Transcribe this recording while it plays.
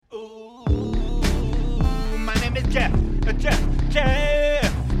Jeff.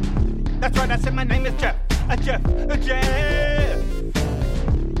 That's right, I said my name is Jeff. Jeff.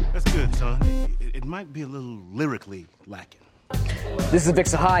 That's good, son. It might be a little lyrically lacking. This is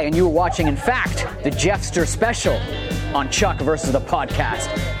Vixa High, and you are watching, in fact, the Jeffster special on Chuck versus the podcast.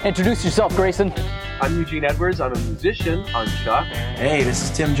 Introduce yourself, Grayson. I'm Eugene Edwards. I'm a musician on Chuck. Hey, this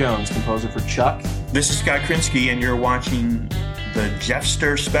is Tim Jones, composer for Chuck. This is Scott Krinsky, and you're watching the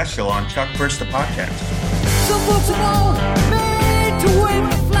Jeffster special on Chuck vs. the podcast. Some folks are born made to wave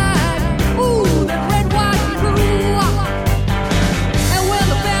the flag. Ooh, that red, white, and blue. And when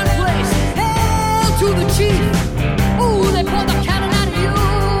the band plays Hail to the Chief, ooh, they pour the cannon at you,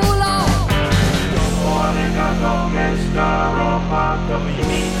 Lord. Good morning, I'm Mr. Robot. Don't be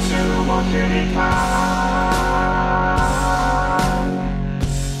mean too much anytime.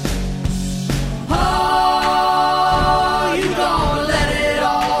 Oh, you don't let it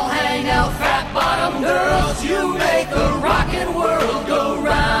all hang out, fat bottom girls. You make the rockin' world go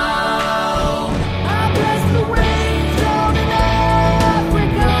round. I bless the rains down in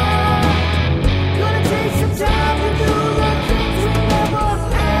Africa. Gonna take some time to do the things we never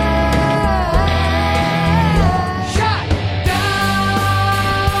had. Shot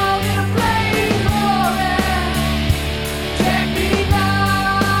down in a flame roaring. Check me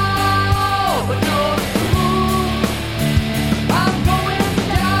now, but no fool. I'm going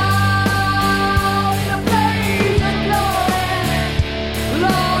down in a blaze of glory.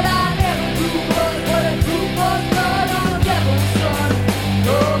 Lord, I never knew what a group was blood on the devil's son.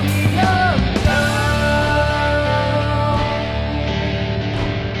 Throw me up down.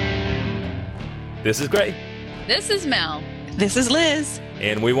 This is Gray, This is Mel. This is Liz.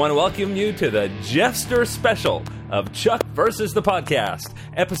 and we want to welcome you to the Jeffster special of Chuck versus the podcast,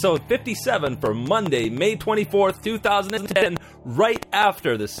 episode 57 for Monday, May 24th, 2010, right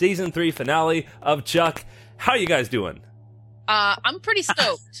after the season 3 finale of Chuck. How you guys doing? I'm pretty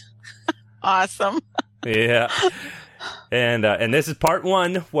stoked. Awesome. Yeah. And this is part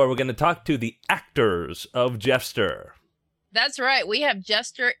 1, where we're going to talk to the actors of Jeffster. That's right. We have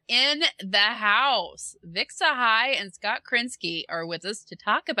Jeffster in the house. Vixa High and Scott Krinsky are with us to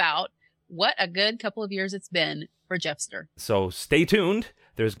talk about what a good couple of years it's been for Jeffster. So stay tuned.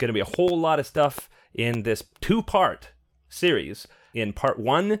 There's going to be a whole lot of stuff in this 2-part series. In part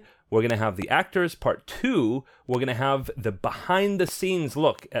 1, we're going to have the actors. Part 2, we're going to have the behind-the-scenes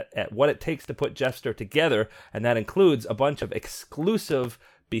look at what it takes to put Jeffster together, and that includes a bunch of exclusive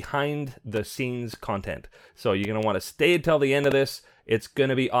behind-the-scenes content. So you're going to want to stay until the end of this. It's going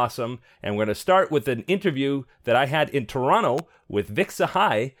to be awesome. And we're going to start with an interview that I had in Toronto with Vixa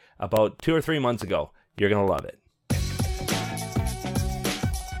High about 2 or 3 months ago. You're going to love it.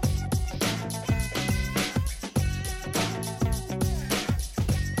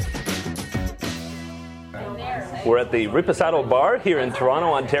 We're at the Riposato Bar here in Toronto,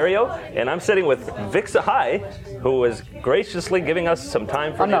 Ontario, and I'm sitting with Vixa High, who is graciously giving us some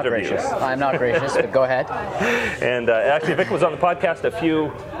time for an interview. I'm not gracious, but go ahead. And actually, Vic was on the podcast a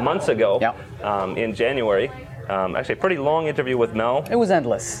few months ago, Yep. In January. Actually, a pretty long interview with Mel. It was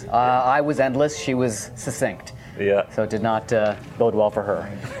endless. I was endless. She was succinct. Yeah. So it did not bode well for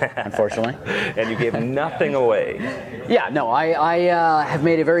her, unfortunately. And you gave nothing away. Yeah, no, I have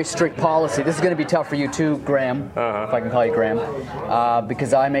made a very strict policy. This is going to be tough for you too, Graham, if I can call you Graham,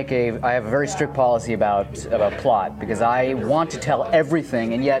 because I have a very strict policy about plot, because I want to tell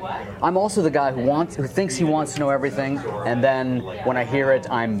everything, and yet I'm also the guy who thinks he wants to know everything, and then when I hear it,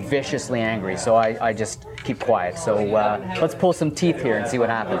 I'm viciously angry. So I just keep quiet. So let's pull some teeth here and see what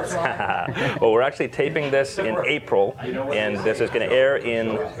happens. Well, we're actually taping this in April, and this is going to air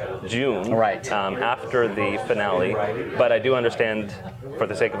in June, Right. After the finale. But I do understand, for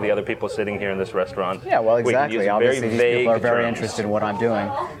the sake of the other people sitting here in this restaurant, Yeah, well, we can exactly. use Obviously, very these people are vague very terms. interested in what I'm doing.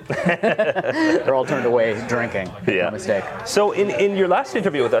 They're all turned away drinking. Yeah. No mistake. So in your last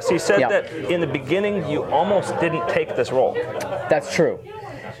interview with us, you said Yeah. that in the beginning you almost didn't take this role. That's true.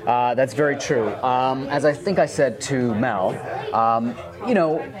 That's very true. As I think I said to Mel,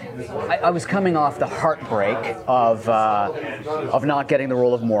 I was coming off the heartbreak of not getting the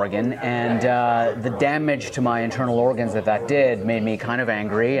role of Morgan, and the damage to my internal organs that did made me kind of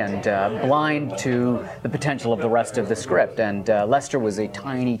angry and blind to the potential of the rest of the script. And Lester was a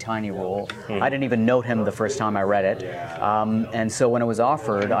tiny, tiny role. I didn't even note him the first time I read it. And so when it was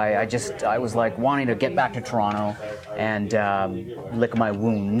offered, I was like wanting to get back to Toronto and lick my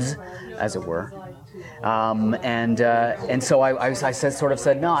wounds, as it were. And so I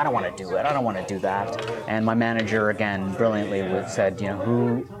said, no, I don't want to do it. I don't want to do that. And my manager, again, brilliantly said,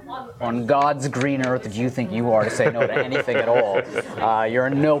 who on God's green earth do you think you are to say no to anything at all? You're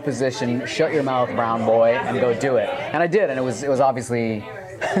in no position. Shut your mouth, brown boy, and go do it. And I did, and it was obviously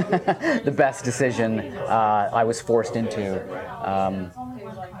the best decision I was forced into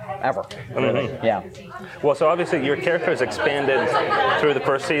ever. Mm-hmm. Yeah. Well, so obviously your character has expanded through the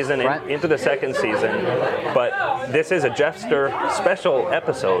first season into the second season, but this is a Jeffster special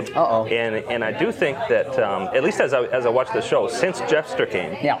episode. And I do think that, at least as I watch the show, since Jeffster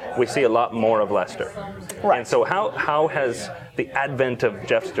came, we see a lot more of Lester. Right. And so how has the advent of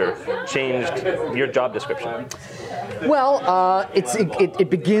Jeffster changed your job description? Well, it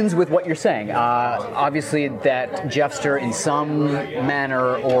begins with what you're saying. Obviously, that Jeffster, in some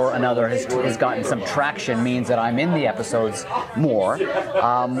manner or another, has gotten some traction, means that I'm in the episodes more.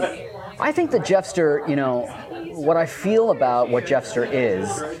 I think that Jeffster, what I feel about what Jeffster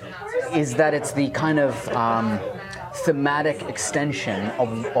is that it's the kind of thematic extension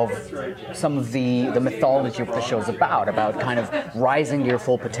of some of the mythology of what the show's about kind of rising to your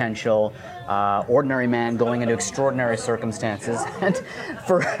full potential, ordinary man going into extraordinary circumstances. And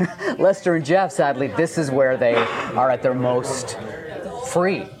for Lester and Jeff, sadly, this is where they are at their most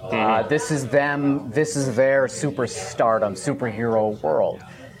free. This is their superstardom, superhero world.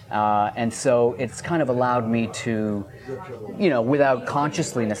 And so it's kind of allowed me to, without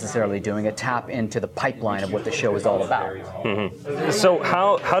consciously necessarily doing it, tap into the pipeline of what the show is all about. Mm-hmm. So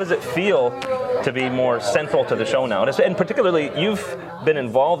how does it feel to be more central to the show now? And particularly, you've been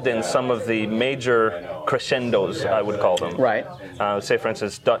involved in some of the major crescendos, I would call them. Right. Say, for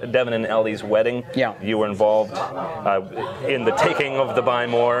instance, Devin and Ellie's wedding. Yeah. You were involved in the taking of the Buy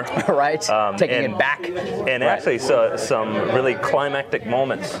More. Right. Taking it back. And actually, some really climactic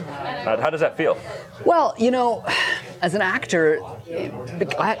moments. How does that feel? Well, as an actor,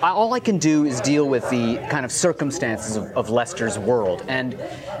 all I can do is deal with the kind of circumstances of Lester's world. And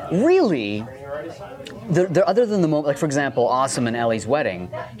really, other than the moment, like for example, Awesome and Ellie's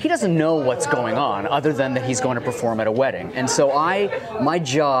wedding, he doesn't know what's going on other than that he's going to perform at a wedding. And so my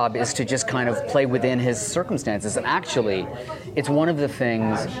job is to just kind of play within his circumstances. And actually, it's one of the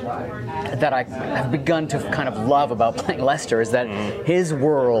things that I have begun to kind of love about playing Lester is that his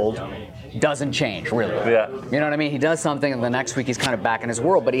world doesn't change, really. Yeah. You know what I mean? He does something and the next week he's kind of back in his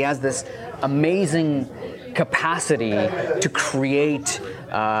world, but he has this amazing capacity to create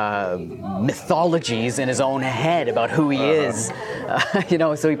mythologies in his own head about who he is.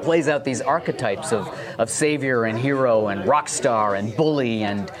 So he plays out these archetypes of savior and hero and rock star and bully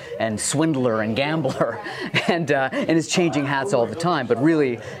and swindler and gambler and is changing hats all the time. But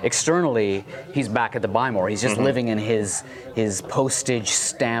really, externally, he's back at the Buy More. He's just living in his postage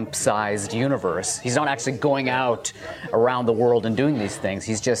stamp-sized universe. He's not actually going out around the world and doing these things.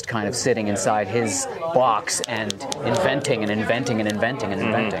 He's just kind of sitting inside his box and inventing and inventing and inventing and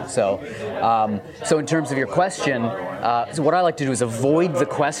inventing. So in terms of your question, so what I like to do is avoid the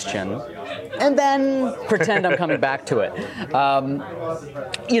question and then pretend I'm coming back to it.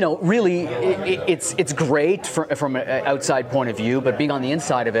 Really, it's great from an outside point of view, but being on the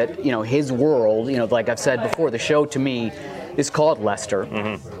inside of it, his world, like I've said before, the show to me is called Lester,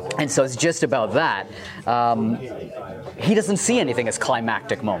 and so it's just about that. He doesn't see anything as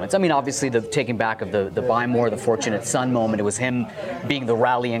climactic moments. I mean, obviously, the taking back of the Buy More, the Fortunate Son moment, it was him being the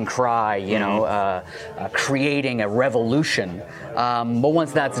rallying cry, creating a revolution. But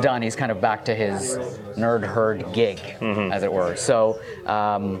once that's done, he's kind of back to his nerd herd gig, as it were. So,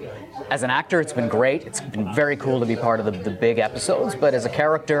 as an actor, it's been great. It's been very cool to be part of the big episodes. But as a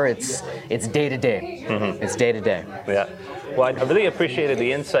character, it's day to day. It's day to day. Yeah. Well, I really appreciated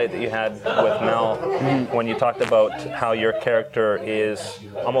the insight that you had with Mel when you talked about how your character is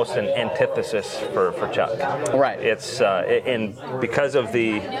almost an antithesis for Chuck. Right. It's because of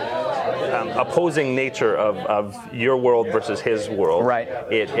the opposing nature of your world versus his world. Right.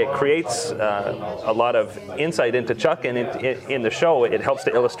 It creates a lot of insight into Chuck, and in the show, it helps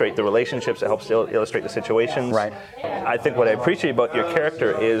to illustrate the relationships. It helps to illustrate the situations. Right. I think what I appreciate about your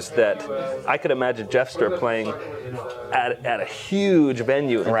character is that I could imagine Jeffster playing at a huge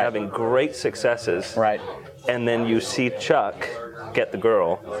venue and having great successes. Right. And then you see Chuck get the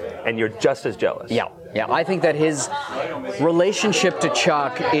girl, and you're just as jealous. Yeah. I think that his relationship to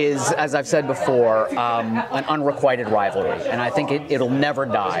Chuck is, as I've said before, an unrequited rivalry, and I think it'll never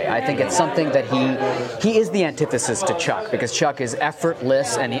die. I think it's something that he is the antithesis to Chuck, because Chuck is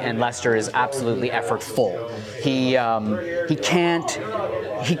effortless and Lester is absolutely effortful. He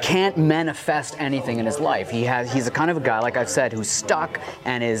can't manifest anything in his life. He's a kind of a guy, like I've said, who's stuck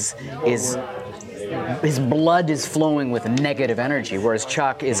and is his blood is flowing with negative energy, whereas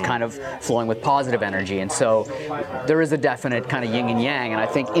Chuck is kind of flowing with positive energy. And so there is a definite kind of yin and yang. And I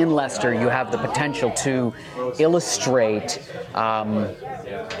think in Lester you have the potential to illustrate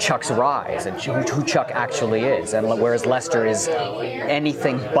Chuck's rise and who Chuck actually is, and whereas Lester is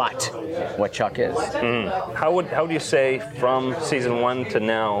anything but what Chuck is. How would you say from season 1 to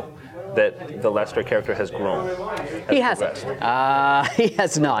now that the Lester character has grown? He hasn't. He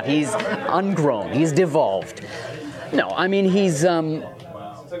has not. He's ungrown. He's devolved. No, I mean, he's...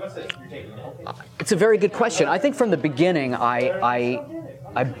 it's a very good question. I think from the beginning, I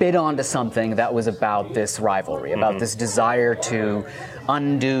bid onto something that was about this rivalry, about this desire to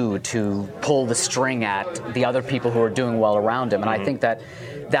undo, to pull the string at the other people who are doing well around him. And I think that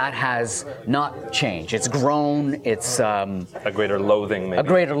has not changed. It's grown. It's a greater loathing, maybe. A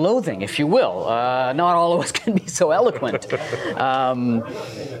greater loathing, if you will. Not all of us can be so eloquent. But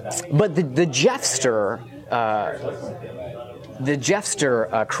the Jeffster... the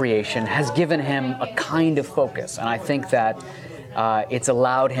Jeffster creation has given him a kind of focus, and I think that it's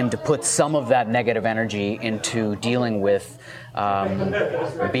allowed him to put some of that negative energy into dealing with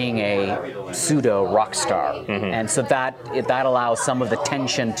being a pseudo rock star, and so that allows some of the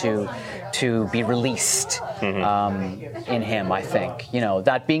tension to be released in him. I think.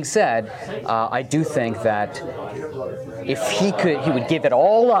 That being said, I do think that if he would give it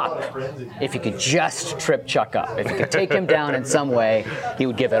all up if he could just trip Chuck up. If he could take him down in some way, he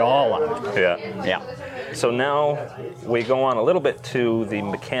would give it all up. Yeah. So now we go on a little bit to the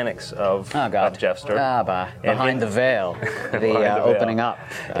mechanics of Jeffster. Behind the veil, the opening up.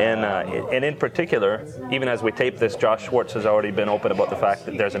 And in particular, even as we tape this, Josh Schwartz has already been open about the fact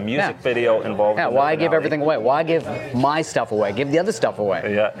that there's a music video involved. Yeah, why give everything away? Why give my stuff away? Give the other stuff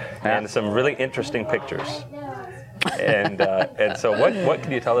away. Yeah. And some really interesting pictures. And so what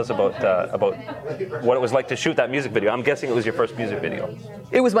can you tell us about what it was like to shoot that music video? I'm guessing it was your first music video.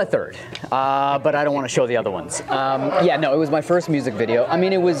 It was my third, but I don't want to show the other ones. It was my first music video. I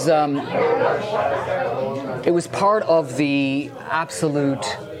mean, it was part of the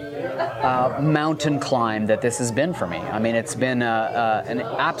absolute mountain climb that this has been for me. I mean, it's been an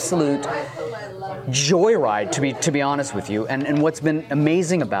absolute joyride, to be honest with you. And what's been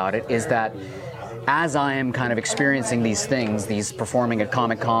amazing about it is that as I am kind of experiencing these things, these performing at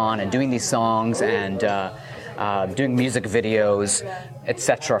Comic-Con and doing these songs and doing music videos,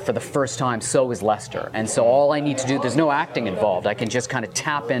 etc., for the first time, so is Lester. And so all I need to do, there's no acting involved. I can just kind of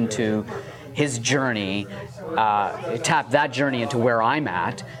tap into his journey, tap that journey into where I'm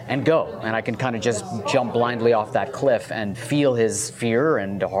at, and go. And I can kind of just jump blindly off that cliff and feel his fear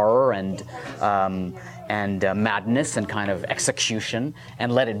and horror and madness and kind of execution,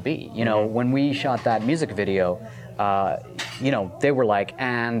 and let it be. When we shot that music video, they were like,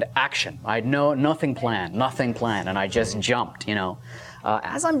 and action. I had nothing planned, and I just jumped,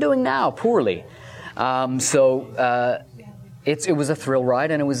 as I'm doing now, poorly. It was a thrill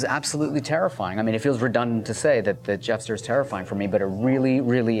ride, and it was absolutely terrifying. I mean, it feels redundant to say that Jeffster is terrifying for me, but it really,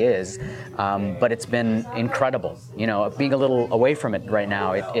 really is. But it's been incredible. Being a little away from it right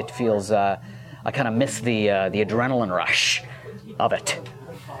now, it feels... I kind of miss the adrenaline rush of it,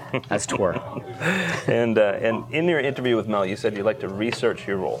 as it were. And in your interview with Mel, you said you like to research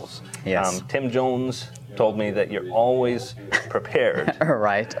your roles. Yes. Tim Jones told me that you're always prepared.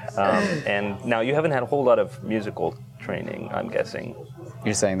 Right. And now you haven't had a whole lot of musical training, I'm guessing.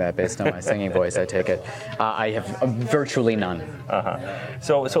 You're saying that based on my singing voice, I take it. I have virtually none.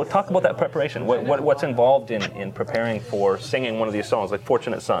 So talk about that preparation. What's involved in preparing for singing one of these songs, like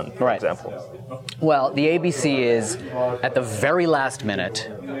Fortunate Son, for example? Well, the ABC is at the very last minute,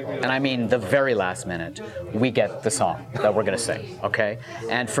 and I mean the very last minute, we get the song that we're going to sing, okay?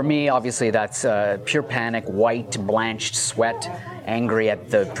 And for me, obviously, that's pure panic, white, blanched sweat, angry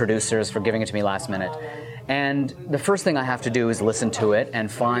at the producers for giving it to me last minute. And the first thing I have to do is listen to it and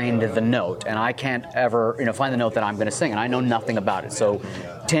find the note. And I can't ever, find the note that I'm going to sing. And I know nothing about it. So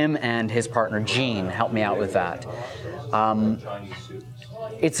Tim and his partner, Gene, helped me out with that.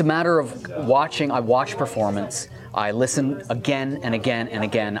 It's a matter of watching. I watch performance. I listen again and again and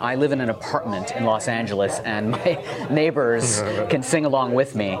again. I live in an apartment in Los Angeles, and my neighbors can sing along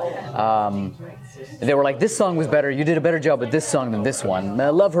with me. They were like, this song was better. You did a better job with this song than this one.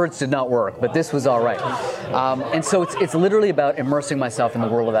 Love Hurts did not work, but this was all right. And so it's literally about immersing myself in the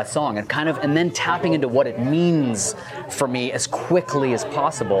world of that song and then tapping into what it means for me as quickly as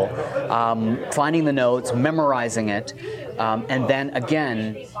possible, finding the notes, memorizing it. And then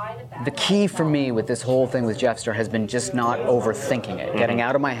again, the key for me with this whole thing with Jeffster has been just not overthinking it, getting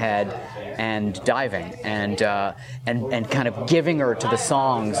out of my head and diving and kind of giving her to the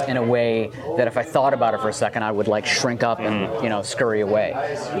songs in a way that if I thought about it for a second, I would like shrink up and scurry away.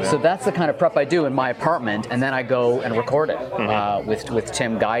 So that's the kind of prep I do in my apartment, and then I go and record it with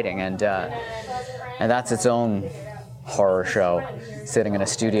Tim guiding, and that's its own horror show, sitting in a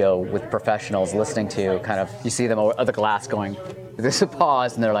studio with professionals listening to you. Kind of, you see them over the glass going, there's a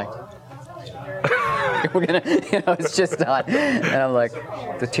pause, and they're like, we're gonna, it's just not. And I'm like,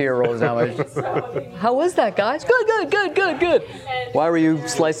 the tear rolls down my. How was that, guys? Good. Why were you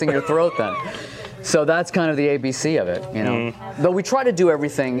slicing your throat then? So that's kind of the ABC of it, Though we try to do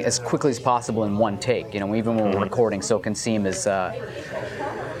everything as quickly as possible in one take, even when we're recording, so it can seem as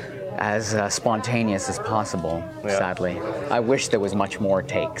spontaneous as possible, sadly. I wish there was much more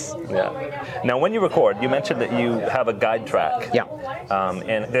takes. Yeah. Now, when you record, you mentioned that you have a guide track. Yeah.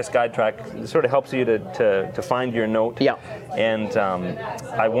 And this guide track sort of helps you to find your note. Yeah. And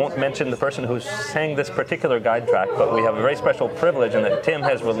I won't mention the person who sang this particular guide track, but we have a very special privilege in that Tim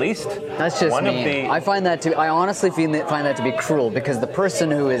has released That's just one me. of the... I honestly find that to be cruel, because the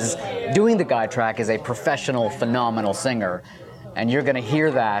person who is doing the guide track is a professional, phenomenal singer. And you're going to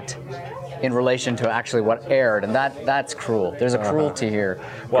hear that in relation to actually what aired, and that's cruel. There's a cruelty here.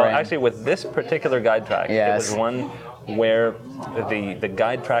 Well, Graham. actually, with this particular guide track, it was one where the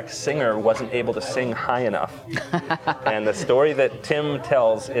guide track singer wasn't able to sing high enough. And the story that Tim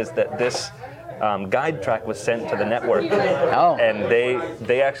tells is that this guide track was sent to the network, and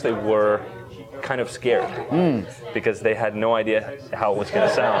they actually were kind of scared because they had no idea how it was going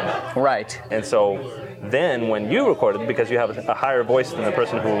to sound. Right. And so then when you recorded, because you have a higher voice than the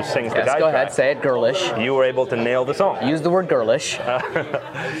person who sings the guide track. Go ahead, say it, girlish. You were able to nail the song. Use the word girlish.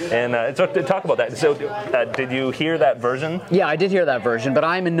 And so to talk about that, so did you hear that version? Yeah, I did hear that version, but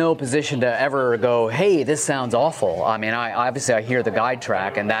I'm in no position to ever go, hey, this sounds awful. I mean, I hear the guide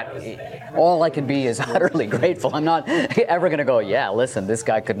track, and that all I can be is utterly grateful. I'm not ever going to go, yeah, listen, this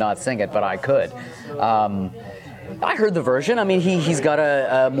guy could not sing it, but I could. I heard the version. I mean, he's got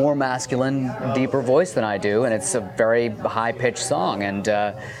a more masculine, deeper voice than I do, and it's a very high-pitched song.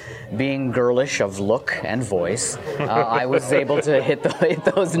 And being girlish of look and voice, I was able to hit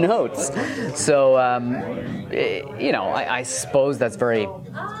those notes. So, I suppose that's very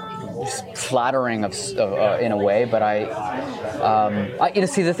flattering in a way, but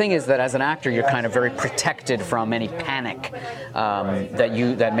see, the thing is that as an actor, you're kind of very protected from any panic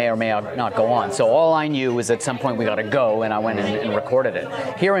that may or may not go on. So all I knew was at some point we got to go, and I went and recorded it.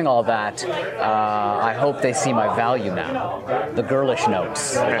 Hearing all that, I hope they see my value now. The girlish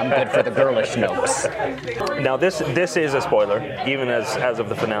notes. I'm good for the girlish notes. Now this is a spoiler, even as of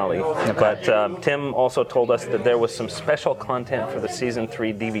the finale. Okay. But Tim also told us that there was some special content for the season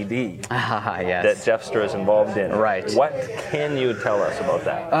 3 DVD. Yes. That Jeffster is involved in. Right. What can you tell us about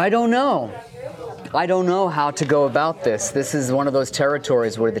that? I don't know how to go about this. This is one of those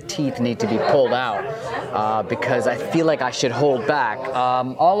territories where the teeth need to be pulled out because I feel like I should hold back.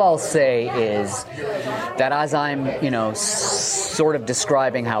 All I'll say is that as I'm, sort of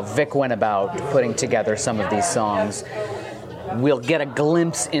describing how Vic went about putting together some of these songs, we'll get a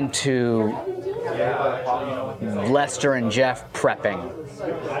glimpse into Lester and Jeff prepping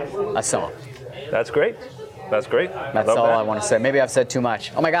a song. That's great. That's all I want to say. Maybe I've said too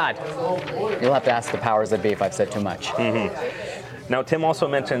much. Oh my God. You'll have to ask the powers that be if I've said too much. Mm-hmm. Now, Tim also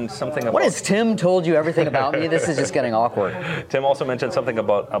mentioned something about... What has Tim told you everything about me? This is just getting awkward. Tim also mentioned something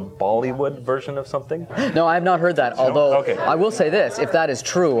about a Bollywood version of something? No, I have not heard that. Although, okay. I will say this. If that is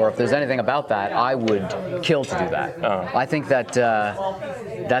true, or if there's anything about that, I would kill to do that. I think that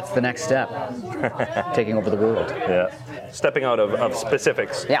that's the next step. Taking over the world. Yeah. Stepping out of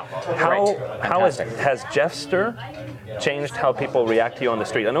specifics. Yeah. How has Jeffster changed how people react to you on the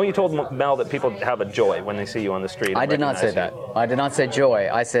street? I know you told Mel that people have a joy when they see you on the street. I did not say that. I did not say joy.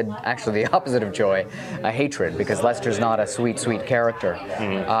 I said actually the opposite of joy, a hatred, because Lester's not a sweet, sweet character.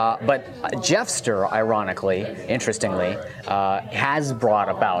 Mm-hmm. But Jeffster, ironically, interestingly, has brought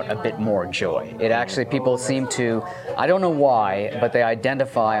about a bit more joy. It actually, people seem to, I don't know why, but they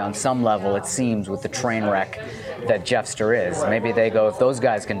identify on some level, it seems, with the train wreck that Jeffster is. Maybe they go, if those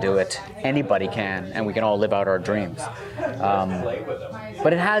guys can do it, anybody can, and we can all live out our dreams.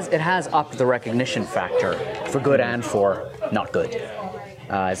 But it has upped the recognition factor for good and for not good.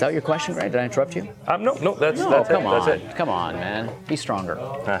 Is that your question, Greg? Did I interrupt you? No, that's come on. That's it. Come on, man. Be stronger.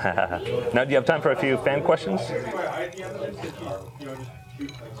 Now, do you have time for a few fan questions?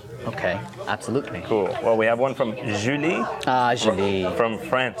 Okay, absolutely. Cool. Well, we have one from Julie. Julie. From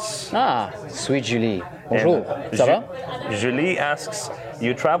France. Sweet Julie. Bonjour. And, Ça va? Julie asks,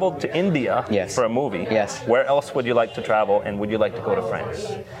 you traveled to India Yes. for a movie. Yes. Where else would you like to travel, and would you like to go to France?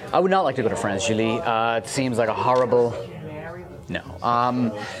 I would not like to go to France, Julie. It seems like a horrible... No.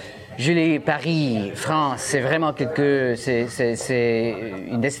 Julie, Paris, France, c'est vraiment c'est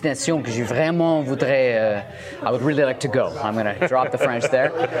une destination que je vraiment voudrais. I would really like to go. I'm going to drop the French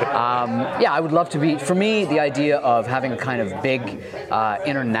there. Yeah, I would love to be. For me, the idea of having a kind of big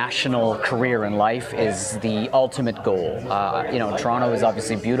international career in life is the ultimate goal. Toronto is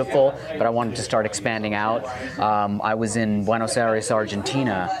obviously beautiful, but I wanted to start expanding out. I was in Buenos Aires,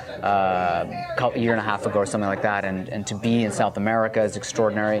 Argentina, a year and a half ago or something like that, and to be in South America is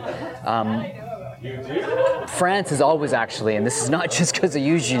extraordinary. France is always actually, and this is not just because of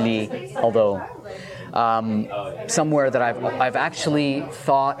usually, although somewhere that I've actually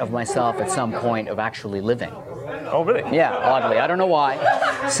thought of myself at some point of actually living. Oh, really? Yeah, oddly. I don't know why.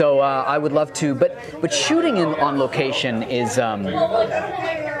 So I would love to, but shooting on location is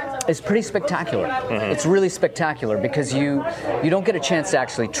pretty spectacular. Mm-hmm. It's really spectacular because you don't get a chance to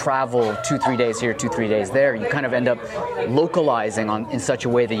actually travel 2-3 days here, 2-3 days there. You kind of end up localizing in such a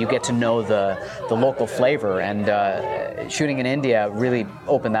way that you get to know the local flavor. And shooting in India really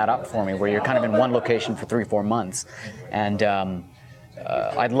opened that up for me, where you're kind of in one location for 3-4 months. And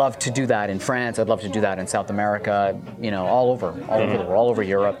I'd love to do that in France. I'd love to do that in South America. All over the world, all over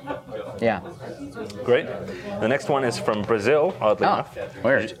Europe. Yeah. Great. The next one is from Brazil, oddly enough.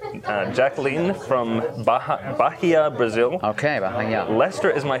 Weird. Jacqueline from Bahia, Brazil. Okay, Bahia. Lester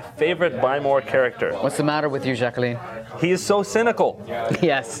is my favorite Buy More character. What's the matter with you, Jacqueline? He is so cynical.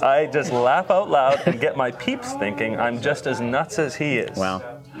 Yes. I just laugh out loud and get my peeps thinking I'm just as nuts as he is. Wow.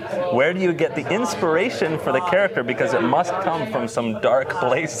 Where do you get the inspiration for the character? Because it must come from some dark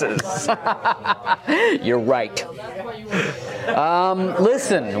places. You're right.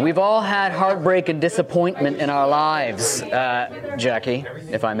 Listen, we've all had heartbreak and disappointment in our lives, Jackie,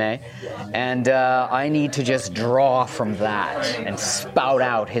 if I may. And I need to just draw from that and spout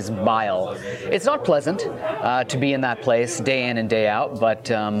out his bile. It's not pleasant to be in that place day in and day out,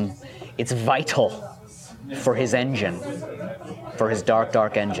 but it's vital for his engine. For his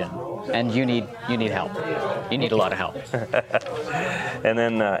dark engine, and you need help. You need a lot of help. and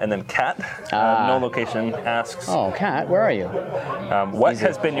then Kat, no location, asks. Oh, Kat, where are you? What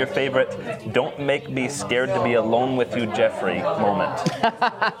has been your favorite "Don't make me scared to be alone with you, Jeffrey" moment?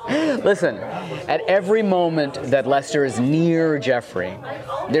 Listen, at every moment that Lester is near Jeffrey,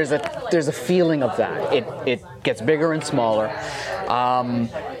 there's a feeling of that. It gets bigger and smaller.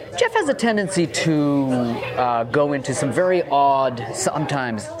 Jeff has a tendency to go into some very odd,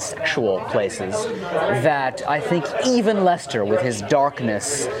 sometimes sexual places that I think even Lester, with his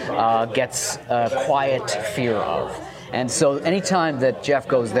darkness, gets a quiet fear of. And so anytime that Jeff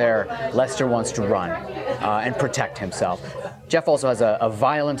goes there, Lester wants to run and protect himself. Jeff also has a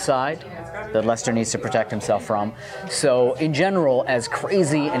violent side that Lester needs to protect himself from. So in general, as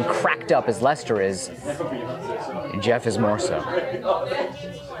crazy and cracked up as Lester is, Jeff is more so.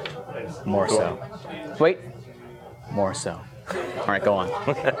 More so. Wait. More so. All right, go on.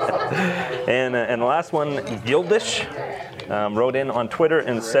 And the last one, Gildish, wrote in on Twitter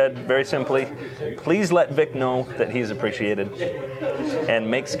and said very simply, please let Vic know that he's appreciated and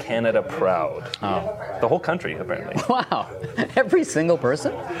makes Canada proud. Oh. The whole country, apparently. Wow. Every single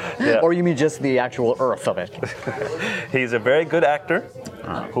person? Yeah. Or you mean just the actual earth of it? He's a very good actor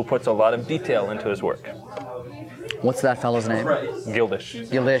who puts a lot of detail into his work. What's that fellow's name? Gildish.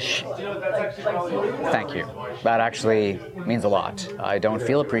 Gildish. Thank you. That actually means a lot. I don't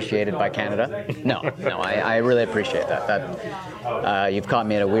feel appreciated by Canada. No, I really appreciate that. You've caught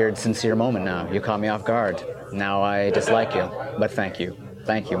me at a weird, sincere moment now. You caught me off guard. Now I dislike you, but thank you.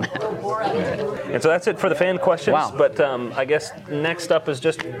 Thank you, man. And so that's it for the fan questions. Wow. But I guess next up is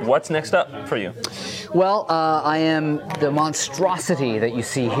just what's next up for you? Well, I am the monstrosity that you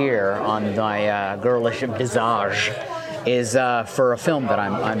see here on my girlish visage is for a film that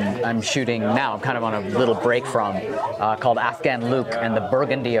I'm shooting now. I'm kind of on a little break from called Afghan Luke and the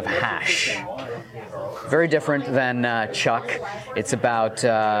Burgundy of Hash. Very different than Chuck. It's about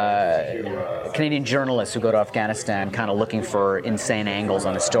Canadian journalists who go to Afghanistan kind of looking for insane angles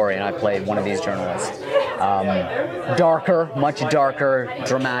on a story, and I played one of these journalists. Darker, much darker,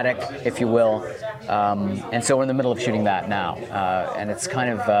 dramatic, if you will. And so we're in the middle of shooting that now. And it's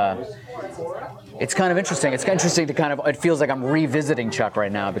kind of... it's kind of interesting. It's interesting to it feels like I'm revisiting Chuck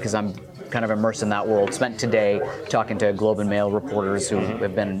right now because I'm kind of immersed in that world. Spent today talking to Globe and Mail reporters who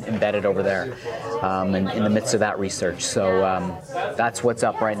have been embedded over there in the midst of that research. So that's what's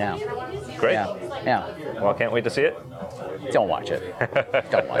up right now. Great. Yeah. Well, can't wait to see it. Don't watch it.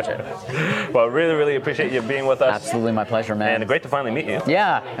 Don't watch it. Well, really, really appreciate you being with us. Absolutely my pleasure, man. And great to finally meet you.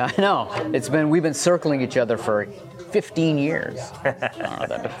 Yeah, I know. We've been circling each other for 15 years.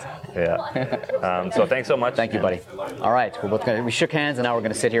 Yeah. So thanks so much. Thank you, buddy. All right, we shook hands and now we're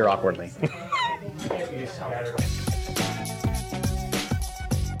going to sit here awkwardly.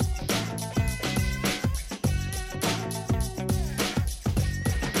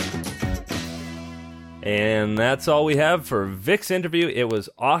 And that's all we have for Vic's interview. It was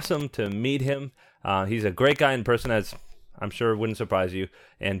awesome to meet him. He's a great guy in person, as I'm sure wouldn't surprise you,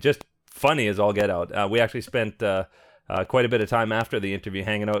 and just funny as all get out. We actually spent quite a bit of time after the interview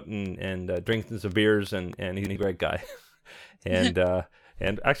hanging out and drinking some beers, and he's a great guy. And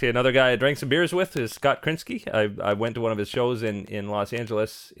actually another guy I drank some beers with is Scott Krinsky. I went to one of his shows in Los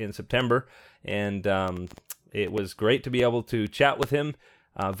Angeles in September, and it was great to be able to chat with him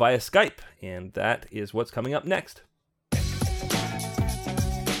via Skype, and that is what's coming up next.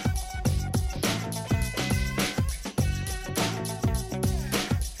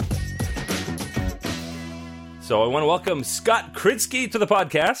 So I want to welcome Scott Krinsky to the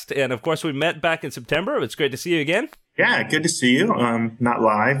podcast, and of course we met back in September. It's great to see you again. Yeah, good to see you. Not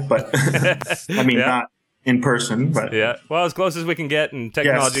live, but I mean, not in person, but yeah. Well, as close as we can get, and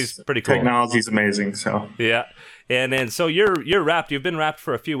technology's pretty cool. Technology's amazing, so yeah. And so you're wrapped. You've been wrapped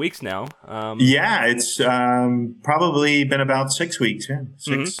for a few weeks now. Yeah, it's probably been about 6 weeks. Yeah,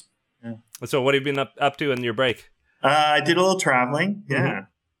 6. Mm-hmm. Yeah. So what have you been up to in your break? I did a little traveling. Yeah,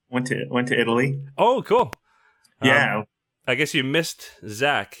 went to Italy. Oh, cool. Yeah. I guess you missed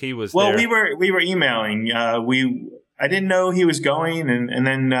Zach. He was well. there. We were emailing. I didn't know he was going, and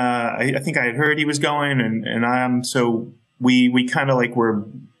then I think I had heard he was going, and so we kind of like were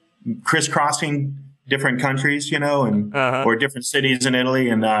crisscrossing different countries, and or different cities in Italy,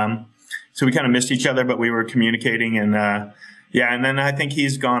 and so we kind of missed each other, but we were communicating, and and then I think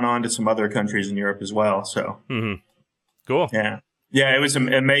he's gone on to some other countries in Europe as well. So cool. Yeah, it was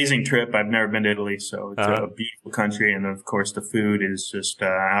an amazing trip. I've never been to Italy, so it's a beautiful country, and of course the food is just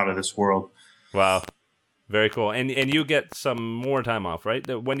out of this world. Wow. Very cool. And you get some more time off, right?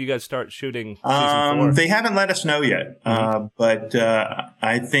 When do you guys start shooting season 4? They haven't let us know yet, but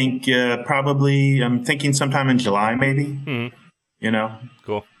I think probably I'm thinking sometime in July, maybe.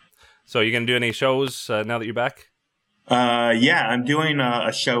 Cool. So you going to do any shows now that you're back? Yeah, I'm doing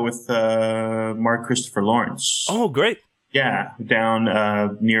a show with Mark Christopher Lawrence. Oh, great. Yeah, down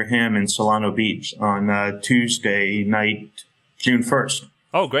near him in Solano Beach on Tuesday night, June 1st.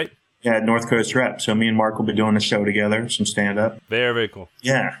 Oh, great. Yeah, at North Coast Rep. So me and Mark will be doing a show together, some stand-up. Very, very cool.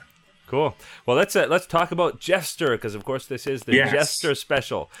 Yeah. Cool. Well, let's talk about Jeffster, because, of course, this is the Jeffster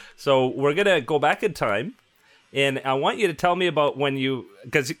special. So we're going to go back in time, and I want you to tell me about when you...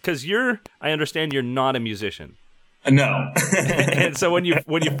 Because I understand you're not a musician. No. And so when you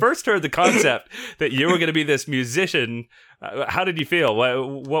first heard the concept that you were going to be this musician, how did you feel?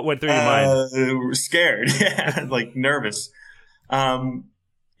 What went through your mind? Scared. Yeah, like nervous.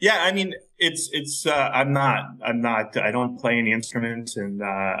 Yeah, I mean, it's I'm not, I don't play any instruments, and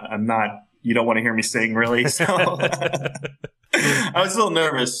I'm not, you don't want to hear me sing really. So I was a little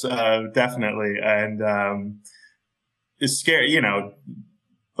nervous, definitely. And, it's scary,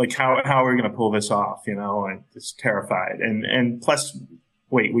 like how are we going to pull this off? I'm just terrified. And plus,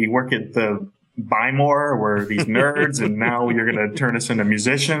 wait, we work at the Buy More, we're these nerds, and now you're going to turn us into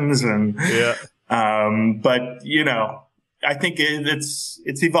musicians. And, but I think it's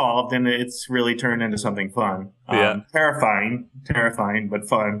evolved, and it's really turned into something fun. Terrifying, but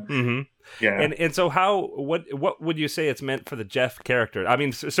fun. Mm-hmm. Yeah. And so what would you say it's meant for the Jeff character? I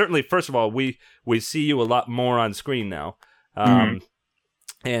mean, certainly, first of all, we see you a lot more on screen now.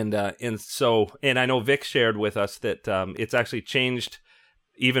 And I know Vic shared with us that it's actually changed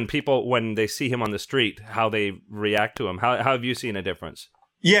even people when they see him on the street, how they react to him. How have you seen a difference?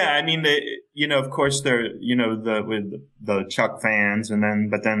 Yeah, I mean, of course, they're, with the Chuck fans,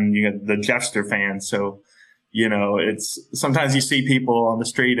 but then you get the Jeffster fans. So, it's sometimes you see people on the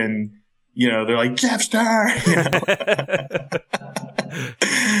street and, they're like, Jeffster!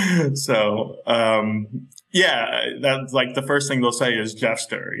 So, yeah, that's like the first thing they'll say is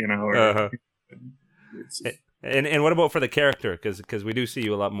Jeffster, or And what about for the character? Because we do see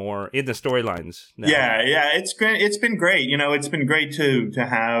you a lot more in the storylines now. Yeah, it's great. It's been great. It's been great to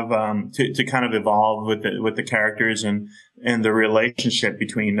have to kind of evolve with the characters and the relationship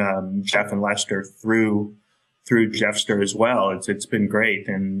between Jeff and Lester through Jeffster as well. It's been great,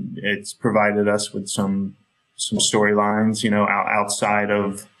 and it's provided us with some storylines, outside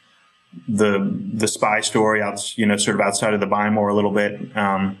of the spy story, sort of outside of the Buy More a little bit.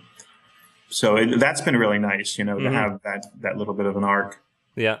 So that's been really nice, to have that little bit of an arc.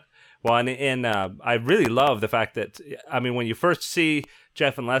 Yeah. Well, and I really love the fact that, when you first see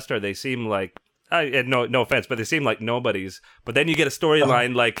Jeff and Lester, they seem like, no offense, but they seem like nobodies. But then you get a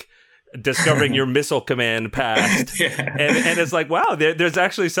storyline like discovering your Missile Command past. Yeah. And it's like, wow, there's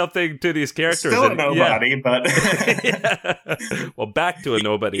actually something to these characters. Still a nobody, but... Yeah. Well, back to a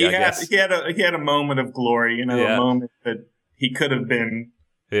nobody, I guess. He had a moment of glory, a moment that he could have been...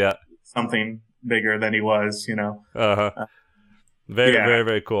 Yeah. Something bigger than he was, Very, very,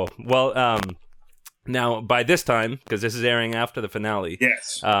 very cool. Well, now by this time, because this is airing after the finale,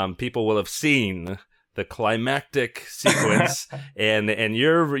 yes, people will have seen the climactic sequence, and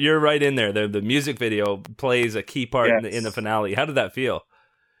you're right in there. The music video plays a key part in the finale. How did that feel?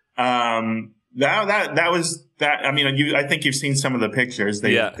 That was that. I think you've seen some of the pictures.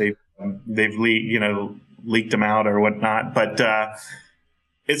 They've leaked them out or whatnot, but.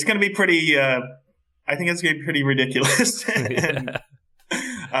 It's going to be pretty. I think it's going to be pretty ridiculous. And,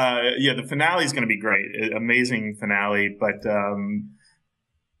 the finale is going to be great, amazing finale. But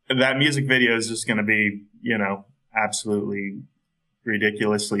that music video is just going to be, absolutely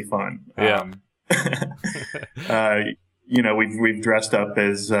ridiculously fun. Yeah. We've dressed up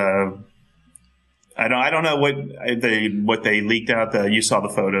as. I don't know what they leaked out. You saw the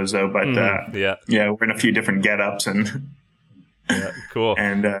photos though, but we're in a few different get-ups and. Yeah, cool.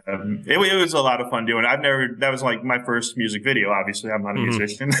 And it was a lot of fun doing it. That was like my first music video. Obviously, I'm not a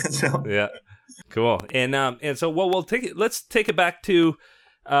musician. So. Yeah, cool. And so let's take it back to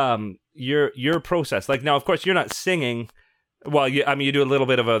your process. Like now, of course, you're not singing. Well, you do a little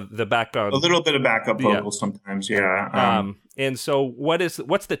bit of the background. A little bit of backup vocals sometimes, yeah. And so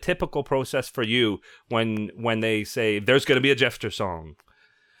what's the typical process for you when they say there's going to be a Jeffster song?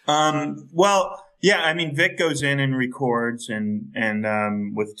 Well, yeah, Vic goes in and records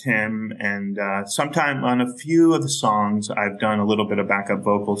and with Tim, and sometime on a few of the songs I've done a little bit of backup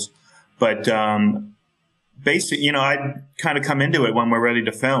vocals, but basically, I kind of come into it when we're ready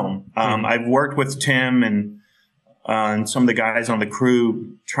to film. I've worked with Tim and some of the guys on the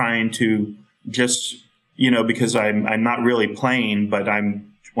crew trying to just, because I'm not really playing, but I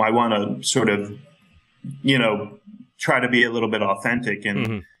want to sort of, try to be a little bit authentic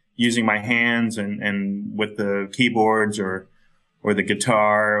and using my hands and with the keyboards or the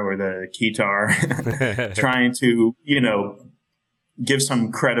guitar or the keytar, trying to, give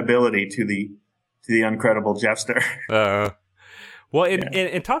some credibility to the uncredible Jeffster. Well,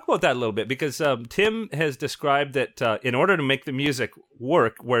 and talk about that a little bit, because Tim has described that in order to make the music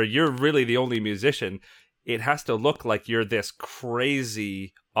work, where you're really the only musician, it has to look like you're this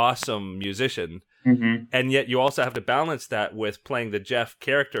crazy, awesome musician. Mm-hmm. And yet you also have to balance that with playing the Jeff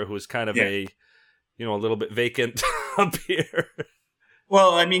character, who's kind of a little bit vacant up here.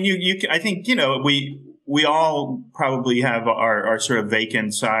 Well, I think, we all probably have our sort of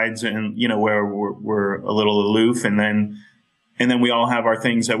vacant sides and, where we're a little aloof, and then we all have our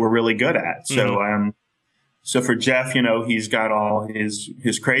things that we're really good at. So, so for Jeff, he's got all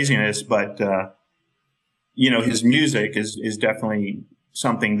his craziness, but, his music is definitely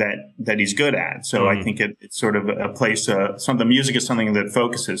something that he's good at. So I think it's sort of a place, the music is something that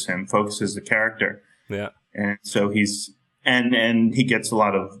focuses the character. Yeah. And so and he gets a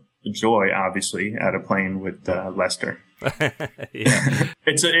lot of joy, obviously, out of playing with Lester. Yeah.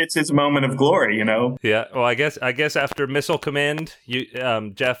 It's his moment of glory, Yeah. Well, I guess after Missile Command,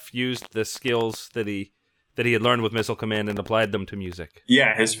 Jeff used the skills that he had learned with Missile Command and applied them to music.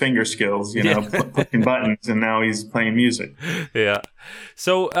 Yeah, his finger skills, clicking buttons, and now he's playing music. Yeah.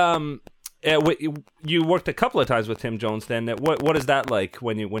 So, you worked a couple of times with Tim Jones. Then, what is that like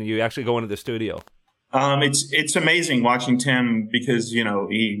when you actually go into the studio? It's amazing watching Tim, because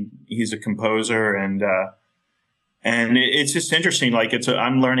he's a composer, and it's just interesting. Like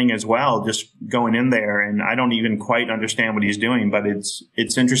I'm learning as well, just going in there, and I don't even quite understand what he's doing, but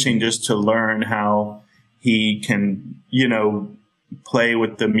it's interesting just to learn how he can, play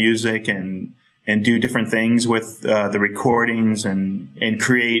with the music and do different things with the recordings and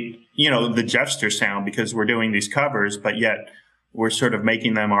create, the Jeffster sound, because we're doing these covers, but yet we're sort of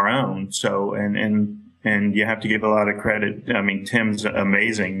making them our own. So, and you have to give a lot of credit. Tim's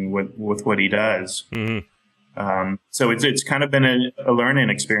amazing with what he does. Mm-hmm. So it's kind of been a learning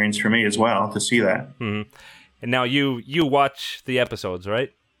experience for me as well to see that. Mm-hmm. And now you watch the episodes,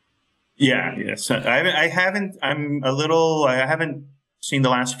 right? Yeah, yes. I haven't seen the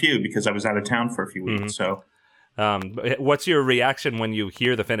last few because I was out of town for a few weeks. So, what's your reaction when you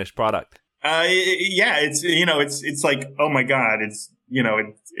hear the finished product? Yeah, it's like, oh my God, it's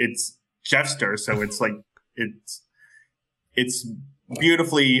Jeffster. So it's like, it's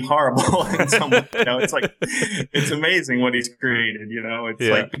beautifully horrible in some way. It's like, it's amazing what he's created, it's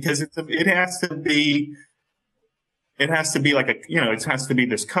like, because it has to be like it has to be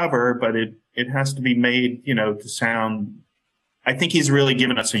this cover, but it has to be made, to sound, I think he's really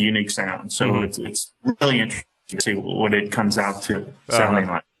given us a unique sound. So it's really interesting to see what it comes out to sounding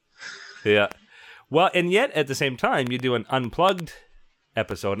like. Yeah. Well, and yet at the same time, you do an unplugged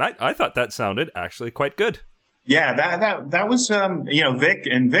episode. And I thought that sounded actually quite good. Yeah, that was, Vic,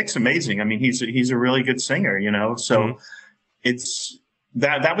 and Vic's amazing. I mean, he's a really good singer, so it's,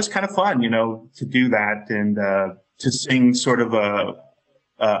 that was kind of fun, to do that and, to sing sort of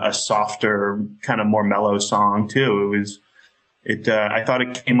a softer, kind of more mellow song too. I thought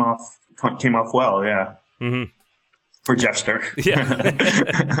it came off well. Yeah. Mm-hmm. For Jeffster.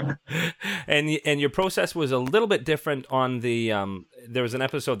 Yeah. And your process was a little bit different on the, there was an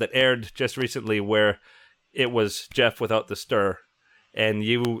episode that aired just recently where it was Jeff without the stir, and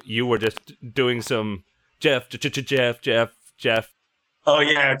you were just doing some Jeff. Oh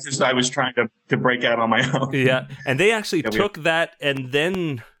yeah, because I was trying to break out on my own. Yeah, and they actually took that and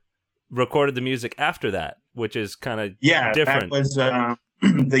then recorded the music after that, which is kind of different. That was I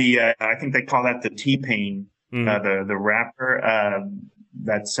think they call that the T-Pain, the rapper,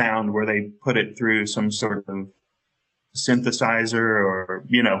 that sound where they put it through some sort of synthesizer or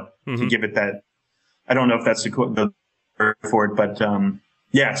to give it that. I don't know if that's the word for it, but so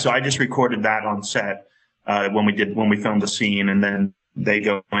I just recorded that on set when we filmed the scene, and then they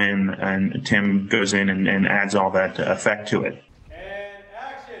go in and Tim goes in and adds all that effect to it. And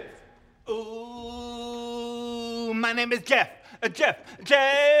action! Ooh, my name is Jeff. Jeff.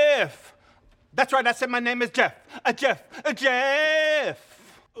 That's right, I said my name is Jeff. Jeff.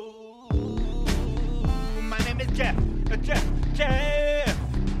 Ooh, my name is Jeff. Jeff.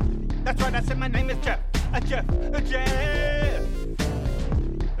 That's right, I said my name is Jeff. Jeff.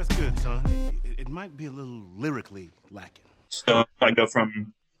 That's good, son. It might be a little lyrically lacking. So I go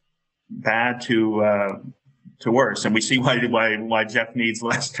from bad to worse, and we see why Jeff needs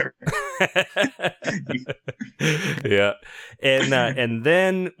Lester. Yeah, and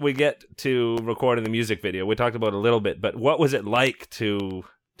then we get to recording the music video. We talked about it a little bit, but what was it like to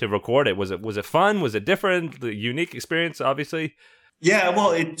record it? Was it fun? Was it different? The unique experience, obviously. Yeah,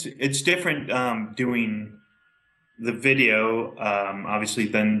 well, it's different doing the video, obviously,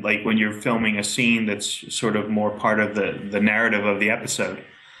 than like when you're filming a scene that's sort of more part of the narrative of the episode.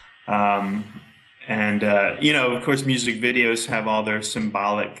 Of course, music videos have all their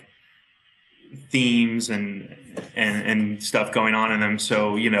symbolic themes and stuff going on in them.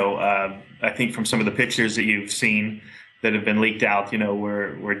 So, I think from some of the pictures that you've seen that have been leaked out,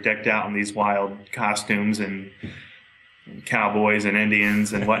 we're decked out in these wild costumes and cowboys and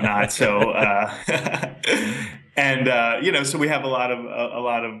Indians and whatnot. So, so we have a lot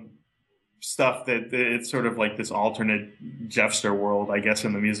of stuff that it's sort of like this alternate Jeffster world, I guess,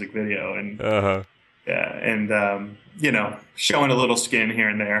 in the music video. And, showing a little skin here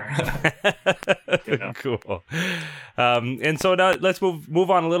and there. Cool. And so now let's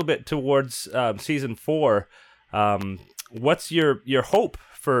move on a little bit towards season 4. What's your hope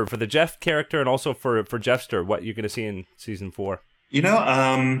for the Jeff character and also for Jeffster, what you're going to see in season 4?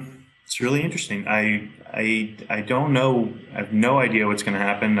 It's really interesting. I don't know. I have no idea what's going to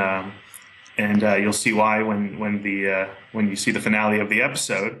happen. And you'll see why when you see the finale of the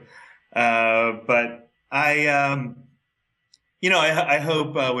episode. But I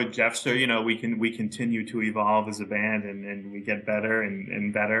hope with Jeffster, we continue to evolve as a band and we get better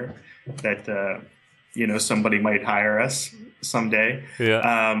and better. That somebody might hire us someday.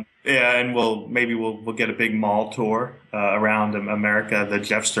 Yeah. And we'll get a big mall tour around America. The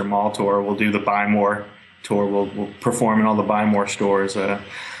Jeffster Mall Tour. We'll do the Buy More tour. We'll perform in all the Buy More stores. Or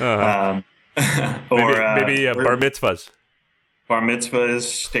maybe bar mitzvahs. Bar mitzvahs,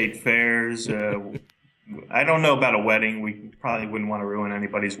 state fairs. I don't know about a wedding. We probably wouldn't want to ruin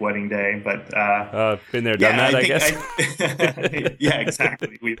anybody's wedding day, but been there, done that. I guess. Yeah,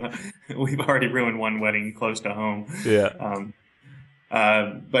 exactly. We've already ruined one wedding close to home. Yeah.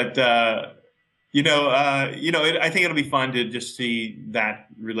 I think it'll be fun to just see that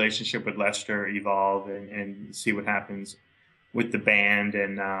relationship with Lester evolve and see what happens with the band.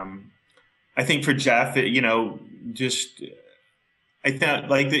 And I think for Jeff, I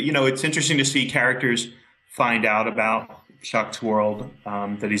thought it's interesting to see characters find out about Chuck's world,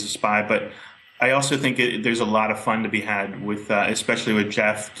 that he's a spy, but I also think there's a lot of fun to be had with, especially with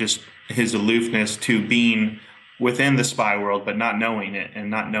Jeff, just his aloofness to being within the spy world, but not knowing it and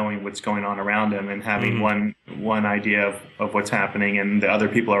not knowing what's going on around him, and having one idea of what's happening, and the other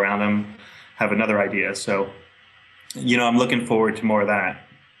people around him have another idea. So, I'm looking forward to more of that.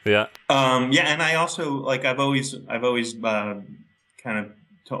 Yeah. And I also I've always kind of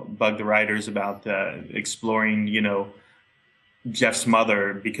bugged the writers about exploring, Jeff's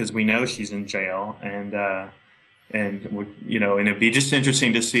mother, because we know she's in jail, and it'd be just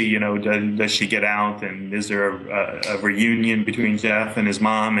interesting to see, does she get out, and is there a reunion between Jeff and his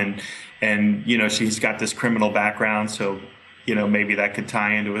mom, and she's got this criminal background, so maybe that could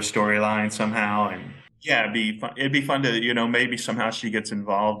tie into a storyline somehow, and it'd be fun to maybe somehow she gets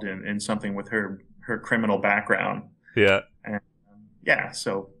involved in something with her criminal background. Yeah. And,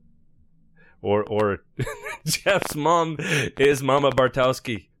 so. Or Jeff's mom is Mama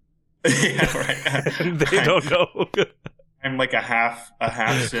Bartowski. Yeah, right. They don't know. I'm like a half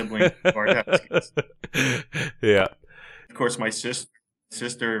sibling of Bartowski's. Yeah. Of course, my sister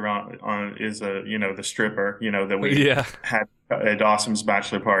is the stripper, that we had at Awesome's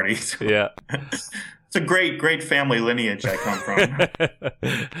bachelor party. So. Yeah. It's a great family lineage I come from.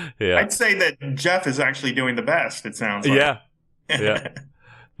 Yeah. I'd say that Jeff is actually doing the best, it sounds like. Yeah. Yeah.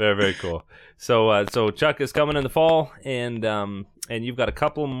 Very, very cool. So Chuck is coming in the fall, and you've got a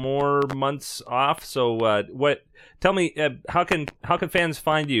couple more months off. So tell me, how can fans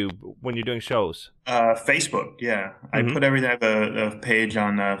find you when you're doing shows? Facebook, yeah. I put everything. I have a page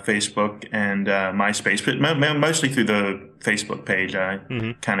on Facebook and MySpace, but mostly through the Facebook page. I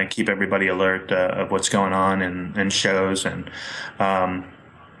kind of keep everybody alert of what's going on and shows, and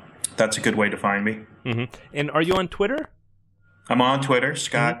that's a good way to find me. Mm-hmm. And are you on Twitter? I'm on Twitter,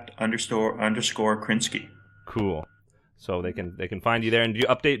 Scott _ Krinsky. Cool. So they can find you there. And do you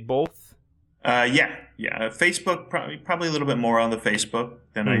update both? Yeah. Facebook, probably a little bit more on the Facebook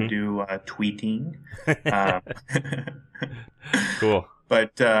than I do tweeting. Cool.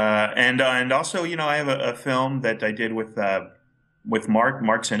 But and also, I have a film that I did with Mark.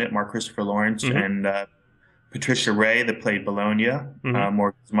 Mark's in it. Mark Christopher Lawrence and Patricia Ray that played Bologna,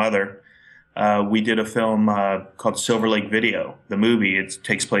 Morgan's mother. We did a film called Silver Lake Video, the movie. It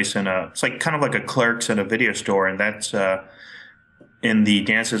takes place it's like kind of like a Clerks in a video store, and that's in the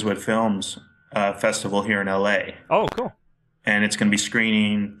Dances with Films festival here in LA. Oh, cool. And it's going to be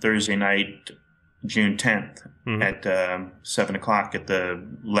screening Thursday night, June 10th at 7 o'clock at the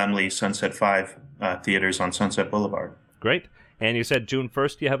Laemmle Sunset 5 theaters on Sunset Boulevard. Great. And you said June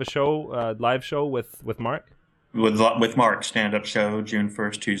 1st you have a show, live show with Mark? With Mark, stand-up show, June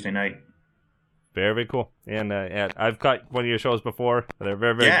 1st, Tuesday night. Very, very cool. And I've caught one of your shows before. They're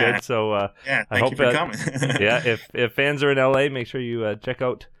very, very good. So thank you for coming. if fans are in LA, make sure you check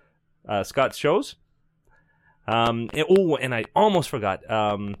out Scott's shows. And I almost forgot.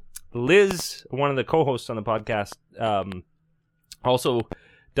 Liz, one of the co-hosts on the podcast, also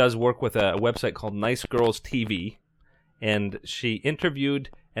does work with a website called Nice Girls TV, and she interviewed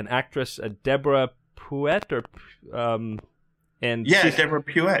an actress, Deborah Puett, Deborah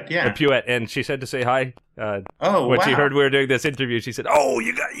Puett, Puett, and she said to say hi. When she heard we were doing this interview, she said, "Oh,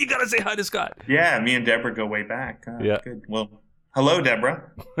 you got to say hi to Scott." Yeah, me and Deborah go way back. Good. Well, hello,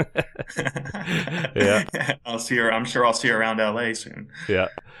 Deborah. Yeah, I'll see her. I'm sure I'll see her around LA soon. Yeah,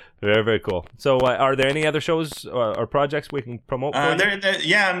 very, very cool. So, are there any other shows or projects we can promote? I'm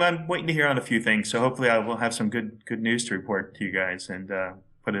waiting to hear on a few things. So hopefully, I will have some good news to report to you guys and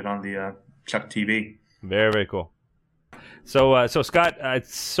put it on the Chuck TV. Very, very cool. So Scott, I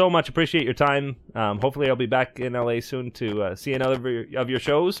so much appreciate your time. Hopefully I'll be back in LA soon to see another of your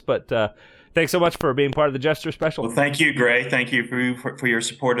shows. But thanks so much for being part of the Jester Special. Well, thank you, Gray. Thank you for your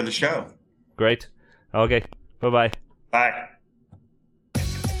support of the show. Great. Okay. Bye-bye. Bye.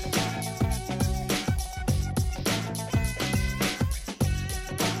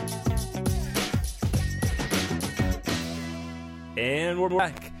 And we're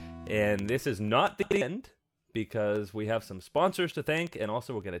back. And this is not the end, because we have some sponsors to thank, and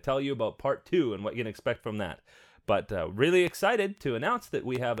also we're going to tell you about part 2 and what you can expect from that. But really excited to announce that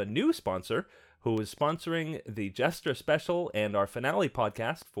we have a new sponsor who is sponsoring the Jester Special and our finale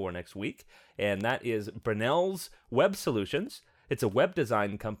podcast for next week, and that is Brunel's Web Solutions. It's a web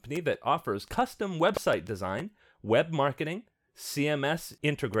design company that offers custom website design, web marketing, CMS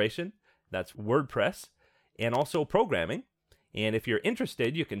integration, that's WordPress, and also programming. And if you're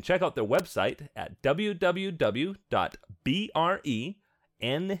interested, you can check out their website at www.brenew.com.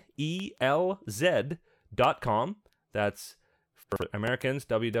 BRENELZ.com. That's for Americans,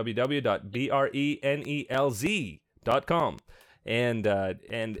 www.BRENELZ.com. And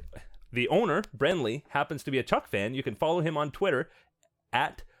the owner, Brenly, happens to be a Chuck fan. You can follow him on Twitter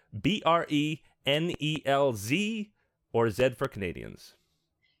at BRENELZ or Z for Canadians.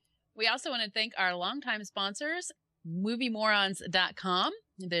 We also want to thank our longtime sponsors, MovieMorons.com.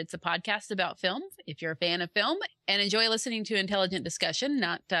 It's a podcast about film. If you're a fan of film and enjoy listening to intelligent discussion,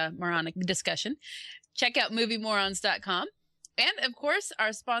 not moronic discussion, check out MovieMorons.com. And, of course,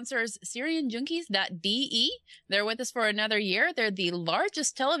 our sponsors, SyrianJunkies.de. They're with us for another year. They're the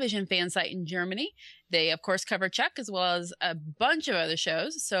largest television fan site in Germany. They, of course, cover Chuck as well as a bunch of other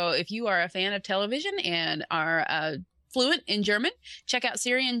shows. So if you are a fan of television and are fluent in German, check out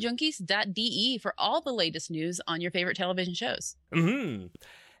SyrianJunkies.de for all the latest news on your favorite television shows. Mm-hmm.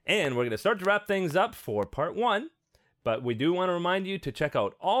 And we're going to start to wrap things up for part 1. But we do want to remind you to check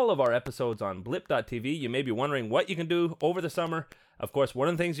out all of our episodes on blip.tv. You may be wondering what you can do over the summer. Of course, one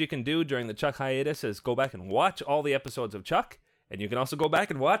of the things you can do during the Chuck hiatus is go back and watch all the episodes of Chuck. And you can also go back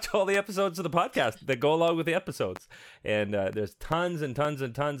and watch all the episodes of the podcast that go along with the episodes. And there's tons and tons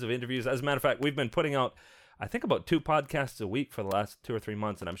and tons of interviews. As a matter of fact, we've been putting out, I think, about 2 podcasts a week for the last 2 or 3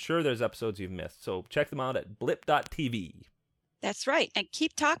 months. And I'm sure there's episodes you've missed. So check them out at blip.tv. That's right. And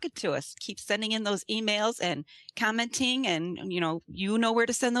keep talking to us. Keep sending in those emails and commenting. And, you know where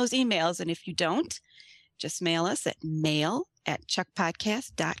to send those emails. And if you don't, just mail us at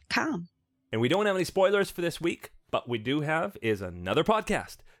mail@chuckpodcast.com. And we don't have any spoilers for this week, but we do have is another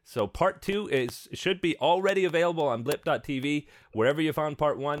podcast. So part 2 should be already available on blip.tv. Wherever you found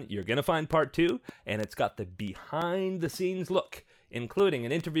part 1, you're going to find part 2. And it's got the behind-the-scenes look, including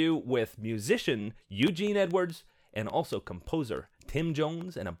an interview with musician Eugene Edwards, and also composer Tim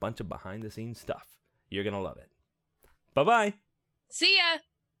Jones, and a bunch of behind-the-scenes stuff. You're going to love it. Bye-bye. See ya.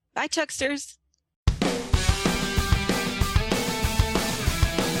 Bye, Chucksters.